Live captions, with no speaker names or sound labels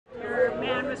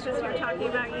was just here talking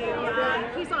about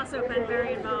you. He's also been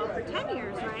very involved for 10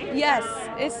 years, right? Yes,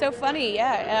 it's so funny,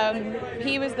 yeah.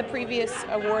 He was the previous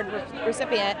award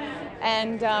recipient,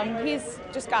 and he's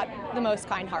just got the most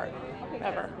kind heart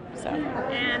ever. So.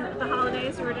 And the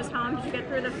holidays, you were just home. Did you get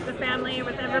through the family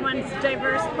with everyone's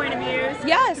diverse point of views?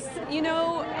 Yes, you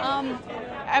know,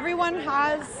 everyone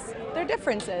has their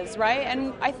differences, right?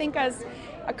 And I think as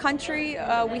a country,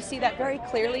 we see that very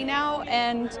clearly now,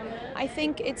 and I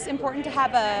think it's important to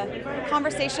have a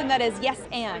conversation that is yes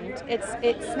and.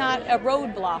 It's not a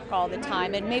roadblock all the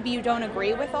time, and maybe you don't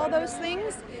agree with all those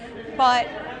things, but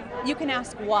you can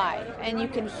ask why, and you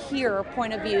can hear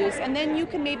point of views, and then you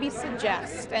can maybe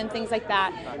suggest and things like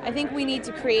that. I think we need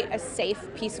to create a safe,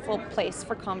 peaceful place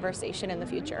for conversation in the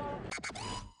future.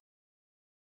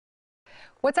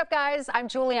 What's up, guys? I'm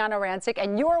Giuliana Rancic,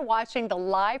 and you're watching the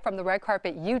Live from the Red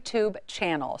Carpet YouTube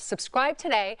channel. Subscribe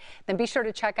today, then be sure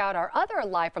to check out our other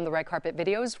Live from the Red Carpet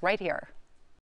videos right here.